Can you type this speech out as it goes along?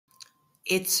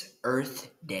It's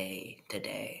Earth Day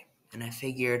today, and I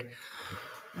figured,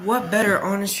 what better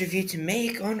honest review to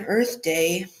make on Earth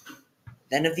Day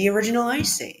than of the original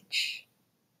Ice Age?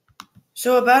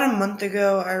 So, about a month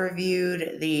ago, I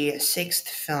reviewed the sixth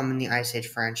film in the Ice Age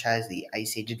franchise, The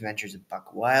Ice Age Adventures of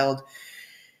Buck Wild,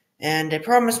 and I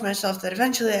promised myself that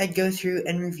eventually I'd go through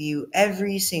and review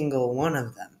every single one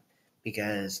of them.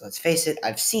 Because, let's face it,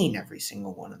 I've seen every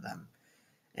single one of them.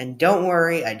 And don't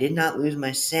worry, I did not lose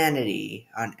my sanity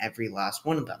on every last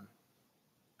one of them.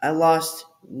 I lost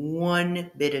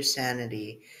one bit of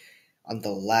sanity on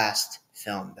the last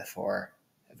film before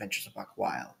Adventures of Buck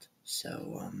Wild.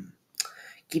 So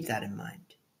keep that in mind.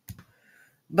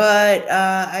 But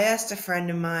I asked a friend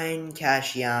of mine,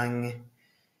 Cash Young,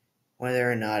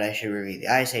 whether or not I should review the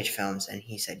Ice Age films, and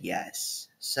he said yes.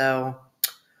 So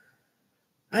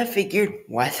I figured,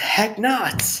 why the heck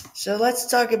not? So let's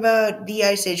talk about the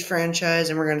Ice Age franchise,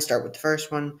 and we're going to start with the first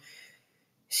one,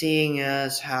 seeing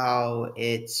as how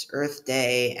it's Earth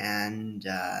Day and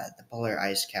the polar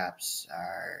ice caps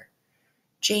are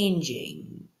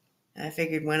changing. I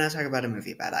figured, why not talk about a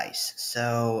movie about ice?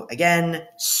 So, again,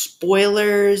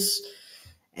 spoilers,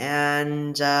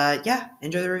 and yeah,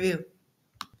 enjoy the review.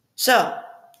 So,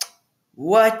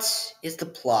 what is the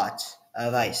plot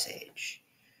of Ice Age?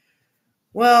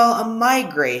 Well, a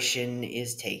migration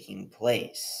is taking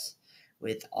place,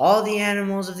 with all the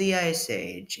animals of the Ice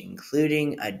Age,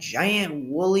 including a giant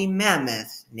woolly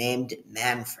mammoth named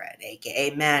Manfred,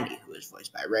 aka Manny, who is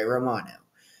voiced by Ray Romano.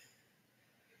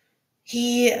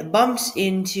 He bumps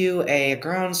into a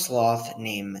ground sloth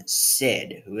named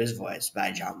Sid, who is voiced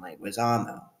by John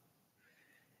Leguizamo.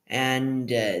 And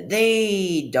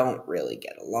they don't really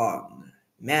get along.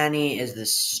 Manny is the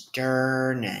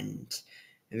stern and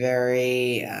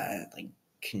very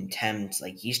contempt.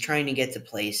 Like, he's trying to get to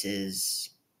places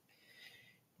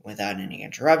without any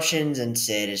interruptions, and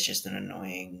Sid is just an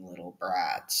annoying little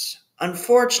brat.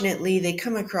 Unfortunately, they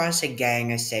come across a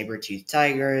gang of saber-toothed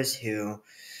tigers who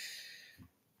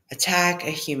attack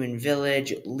a human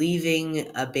village,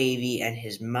 leaving a baby and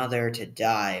his mother to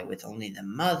die, with only the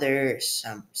mother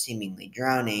seemingly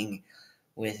drowning,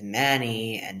 with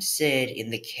Manny and Sid in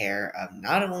the care of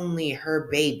not only her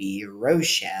baby,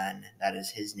 Roshan, that is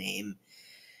his name,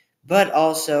 but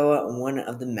also one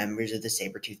of the members of the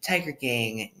Saber-Tooth Tiger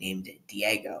Gang named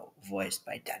Diego, voiced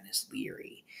by Dennis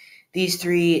Leary. These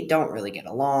three don't really get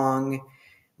along,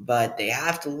 but they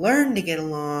have to learn to get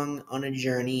along on a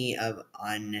journey of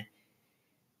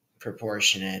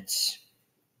unproportionate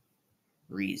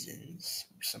reasons,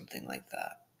 or something like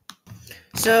that.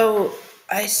 So,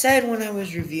 I said when I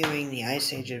was reviewing the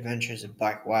Ice Age Adventures of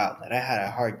Buck Wild that I had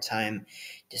a hard time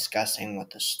discussing what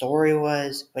the story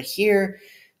was, but here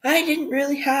I didn't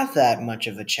really have that much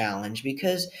of a challenge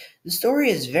because the story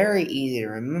is very easy to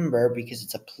remember because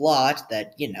it's a plot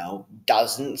that,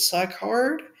 doesn't suck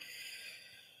hard.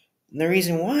 And the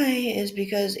reason why is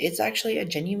because it's actually a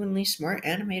genuinely smart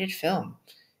animated film.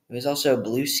 It was also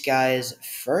Blue Sky's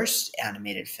first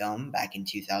animated film back in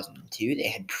 2002. They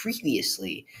had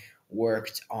previously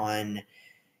worked on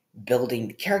building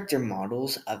the character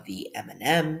models of the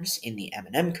M&Ms in the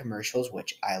M&M commercials,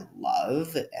 which I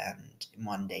love, and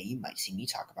one day you might see me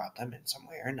talk about them in some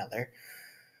way or another.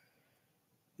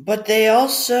 But they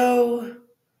also,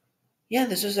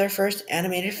 this was their first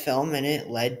animated film, and it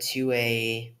led to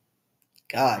a,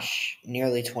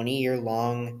 nearly 20-year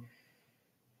long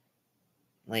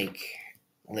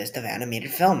list of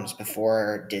animated films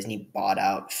before Disney bought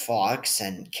out Fox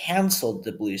and canceled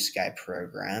the Blue Sky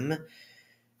program.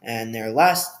 And the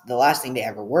last thing they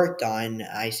ever worked on,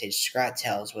 Ice Age Scrat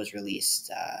Tales, was released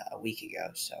a week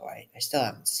ago, so I still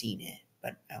haven't seen it,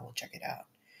 but I will check it out.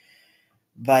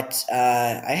 But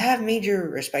I have major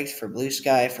respect for Blue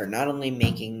Sky for not only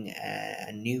making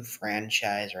a new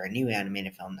franchise or a new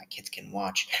animated film that kids can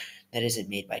watch that isn't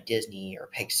made by Disney or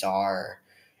Pixar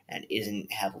and isn't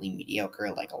heavily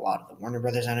mediocre like a lot of the Warner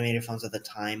Brothers animated films at the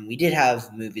time. We did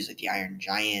have movies like The Iron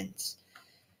Giant,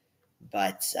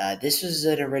 but this was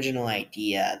an original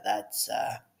idea that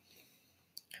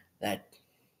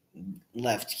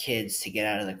left kids to get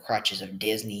out of the crutches of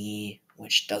Disney,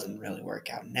 which doesn't really work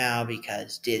out now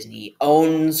because Disney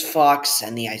owns Fox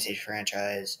and the Ice Age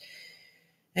franchise,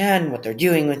 and what they're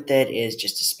doing with it is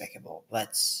just despicable. But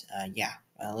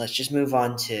let's just move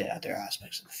on to other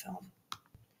aspects of the film.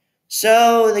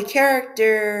 So the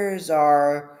characters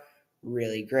are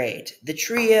really great. The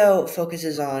trio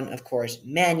focuses on, of course,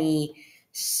 Manny,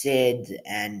 Sid,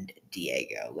 and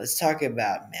Diego. Let's talk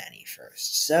about Manny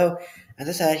first. So, as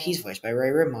I said, he's voiced by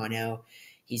Ray Romano.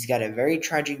 He's got a very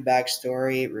tragic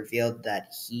backstory. It revealed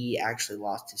that he actually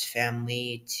lost his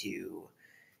family to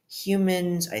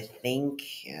humans, I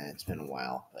think. Yeah, it's been a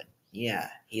while, but yeah,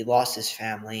 he lost his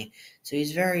family. So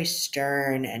he's very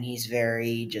stern and he's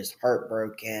very just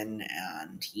heartbroken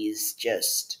and he's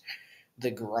just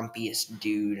the grumpiest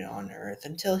dude on earth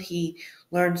until he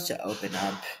learns to open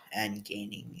up and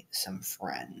gaining some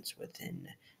friends within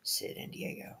Sid and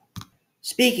Diego.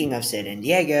 Speaking of Sid and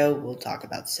Diego, we'll talk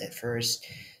about Sid first.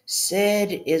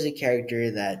 Sid is a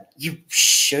character that you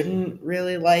shouldn't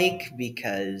really like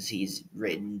because he's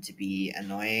written to be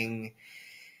annoying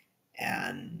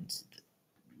and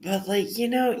but you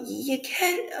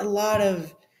get a lot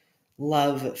of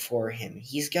love for him.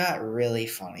 He's got really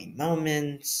funny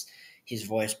moments. He's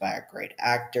voiced by a great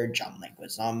actor, John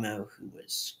Leguizamo, who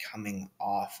was coming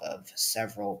off of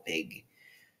several big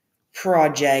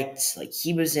projects like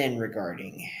he was in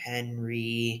regarding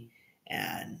Henry,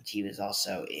 and he was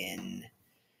also in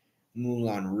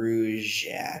Moulin Rouge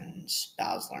and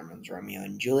Baz Luhrmann's Romeo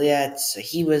and Juliet. So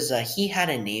he had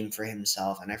a name for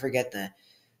himself, and I forget the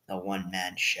one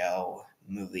man show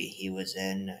movie he was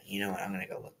in. You know what? I'm gonna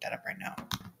go look that up right now.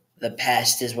 The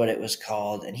Pest is what it was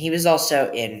called, and he was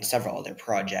also in several other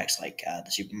projects like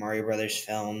the Super Mario Brothers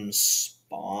films,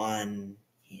 Spawn.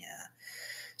 Yeah,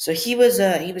 so he was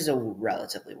a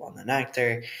relatively well-known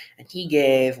actor, and he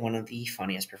gave one of the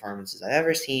funniest performances I've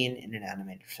ever seen in an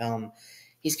animated film.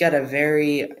 He's got a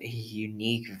very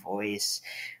unique voice,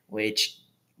 which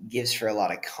gives for a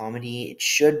lot of comedy. It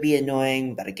should be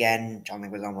annoying, but again, John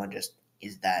Leguizamo just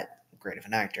is that great of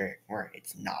an actor where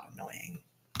it's not annoying.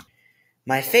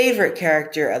 My favorite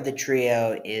character of the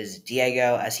trio is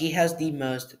Diego, as he has the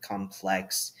most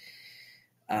complex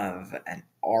of an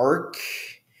arc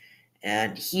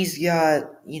and he's got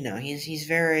he's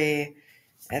very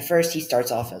at first he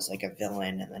starts off as like a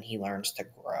villain and then he learns to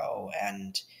grow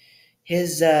and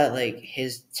his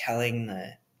telling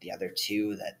the other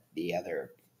two that the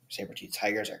other saber-tooth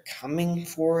tigers are coming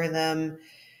for them,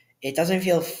 it doesn't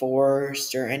feel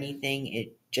forced or anything.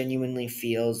 It genuinely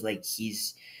feels like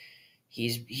he's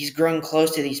grown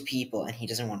close to these people and he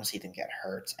doesn't want to see them get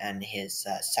hurt, and his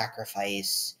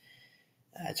sacrifice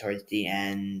towards the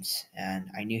end, and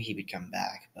I knew he would come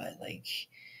back, but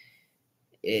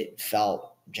it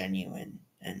felt genuine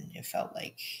and it felt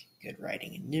like good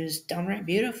writing, and it was downright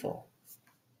beautiful.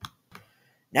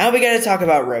 Now we got to talk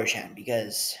about Roshan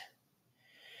because,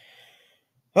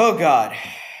 oh god,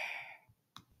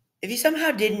 if you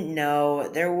somehow didn't know,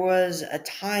 there was a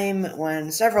time when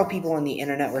several people on the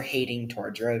internet were hating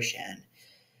towards Roshan,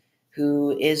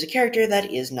 who is a character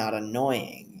that is not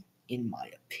annoying, in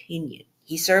my opinion.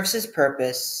 He serves his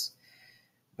purpose,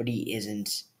 but he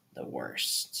isn't the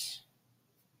worst.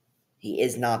 He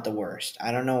is not the worst.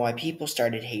 I don't know why people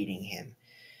started hating him.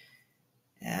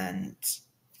 And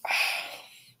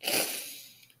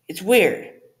it's weird.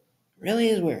 It really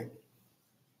is weird.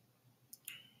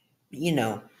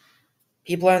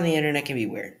 People on the internet can be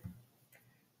weird.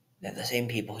 They're the same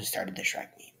people who started the Shrek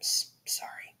memes.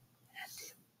 Sorry.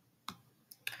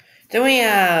 Then we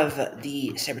have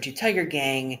the Saber-Tooth Tiger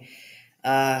Gang.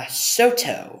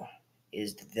 Soto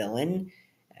is the villain.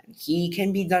 And he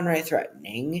can be downright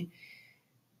threatening.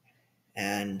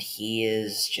 And he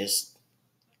is just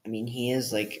he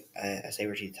is like a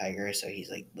saber-tooth tiger, so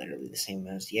he's like literally the same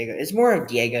as Diego. It's more of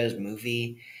Diego's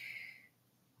movie,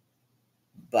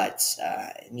 but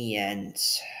in the end,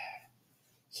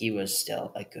 he was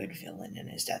still a good villain, and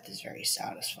his death is very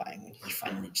satisfying when he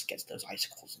finally just gets those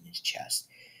icicles in his chest.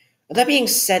 With that being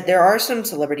said, there are some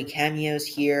celebrity cameos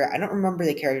here. I don't remember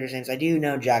the characters' names. I do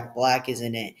know Jack Black is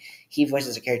in it. He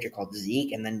voices a character called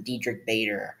Zeke, and then Diedrich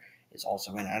Bader is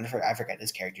also in it. I forget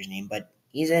his character's name, but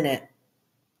he's in it.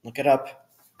 Look it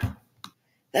up.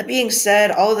 That being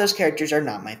said, all of those characters are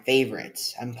not my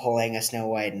favorites. I'm pulling a Snow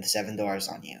White and the Seven Dwarfs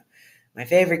on you. My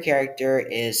favorite character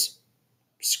is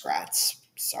Scratch.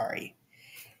 Sorry.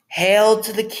 Hail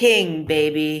to the king,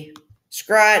 baby.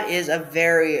 Scrat is a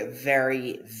very,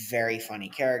 very, very funny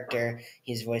character.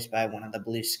 He's voiced by one of the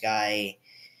Blue Sky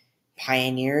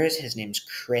pioneers. His name's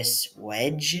Chris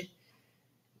Wedge.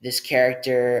 This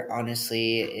character,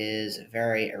 honestly, is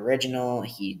very original.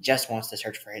 He just wants to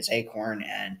search for his acorn,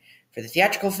 and for the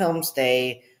theatrical films,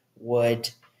 they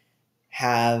would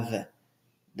have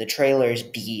the trailers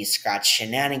be Scratch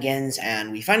shenanigans,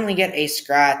 and we finally get a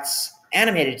Scratch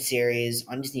animated series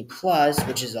on Disney Plus,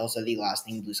 which is also the last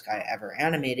thing Blue Sky ever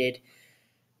animated.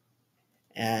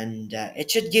 And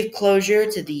it should give closure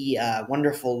to the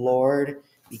wonderful Lord,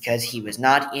 because he was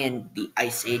not in the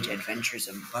Ice Age Adventures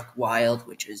of Buck Wild,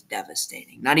 which was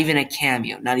devastating. Not even a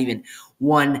cameo, not even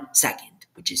 1 second,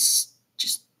 which is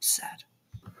just sad.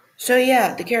 So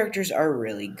yeah, the characters are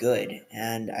really good,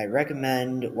 and I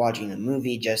recommend watching the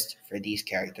movie just for these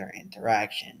character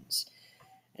interactions.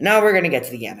 And now we're gonna get to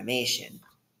the animation.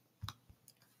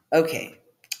 Okay,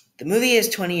 the movie is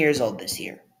 20 years old this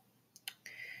year.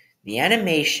 The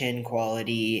animation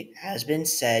quality has been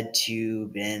said to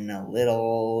been a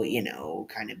little,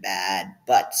 kind of bad,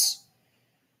 but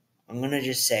I'm going to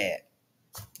just say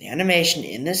it. The animation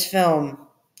in this film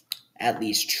at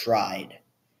least tried,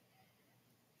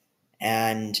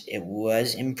 and it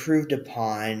was improved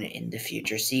upon in the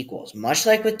future sequels. Much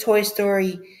like with Toy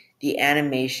Story, the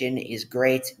animation is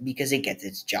great because it gets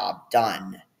its job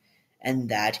done, and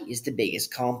that is the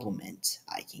biggest compliment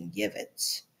I can give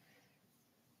it.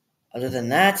 Other than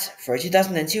that, for a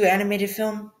 2002 animated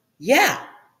film, yeah,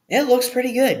 it looks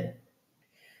pretty good.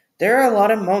 There are a lot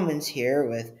of moments here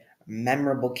with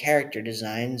memorable character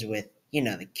designs with,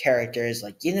 the characters,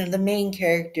 like, the main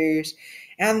characters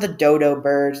and the dodo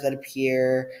birds that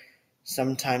appear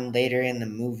sometime later in the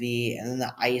movie, and then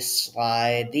the ice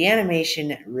slide. The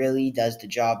animation really does the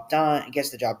job done, gets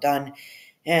the job done,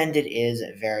 and it is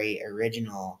very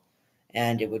original,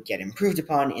 and it would get improved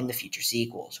upon in the future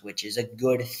sequels, which is a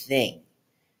good thing.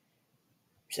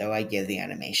 So I give the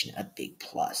animation a big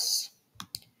plus.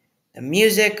 The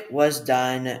music was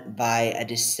done by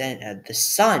the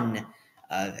son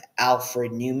of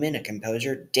Alfred Newman, a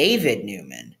composer, David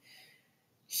Newman.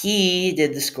 He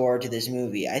did the score to this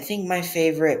movie. I think my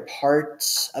favorite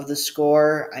parts of the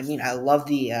score, I love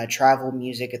the travel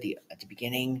music at the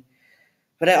beginning,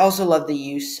 but I also love the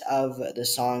use of the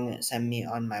song "Send Me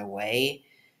on My Way."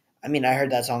 I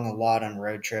heard that song a lot on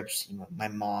road trips. My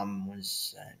mom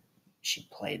she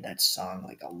played that song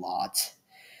like a lot.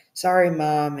 Sorry,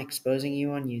 Mom, exposing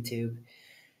you on YouTube.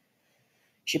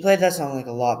 She played that song like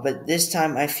a lot, but this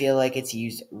time I feel like it's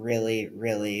used really,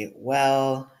 really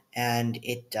well, and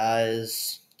it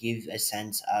does give a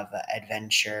sense of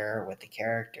adventure with the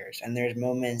characters. And there's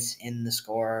moments in the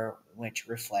score which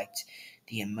reflect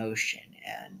the emotion,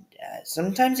 and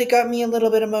sometimes it got me a little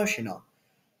bit emotional.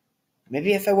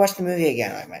 Maybe if I watch the movie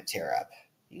again, I might tear up,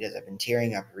 because I've been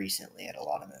tearing up recently at a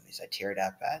lot of movies. I teared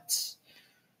up at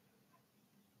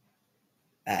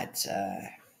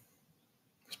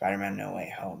Spider-Man: No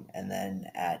Way Home, and then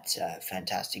at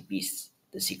Fantastic Beasts: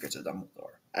 The Secrets of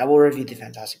Dumbledore. I will review the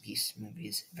Fantastic Beasts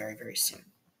movies very, very soon.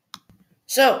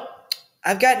 So,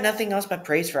 I've got nothing else but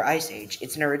praise for Ice Age.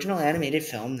 It's an original animated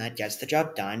film that gets the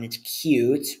job done. It's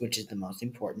cute, which is the most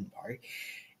important part,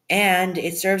 and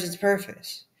it serves its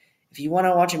purpose. If you want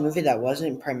to watch a movie that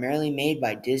wasn't primarily made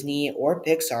by Disney or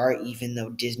Pixar, even though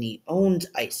Disney owns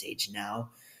Ice Age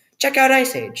now, check out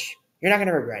Ice Age. You're not going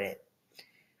to regret it.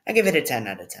 I give it a 10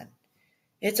 out of 10.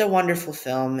 It's a wonderful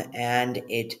film, and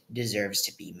it deserves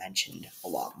to be mentioned a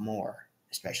lot more,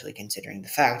 especially considering the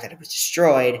fact that it was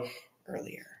destroyed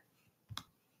earlier.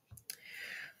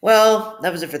 Well,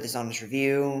 that was it for this honest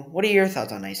review. What are your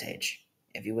thoughts on Ice Age?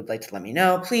 If you would like to let me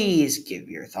know, please give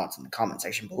your thoughts in the comment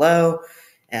section below,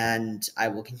 and I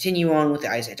will continue on with the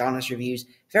Ice Age honest reviews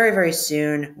very, very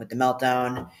soon with the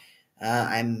Meltdown.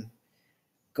 I'm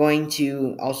going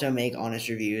to also make honest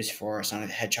reviews for Sonic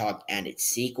the Hedgehog and its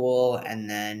sequel, and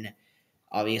then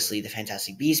obviously the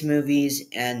Fantastic Beasts movies,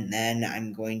 and then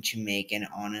I'm going to make an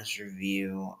honest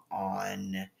review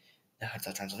on the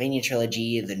Hotel Transylvania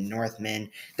trilogy, The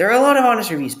Northman. There are a lot of honest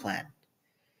reviews planned.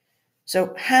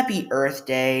 So happy Earth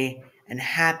Day, and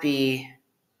happy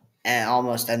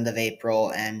almost end of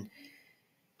April, and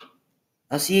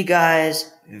I'll see you guys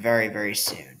very, very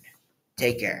soon.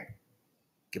 Take care.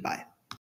 Goodbye.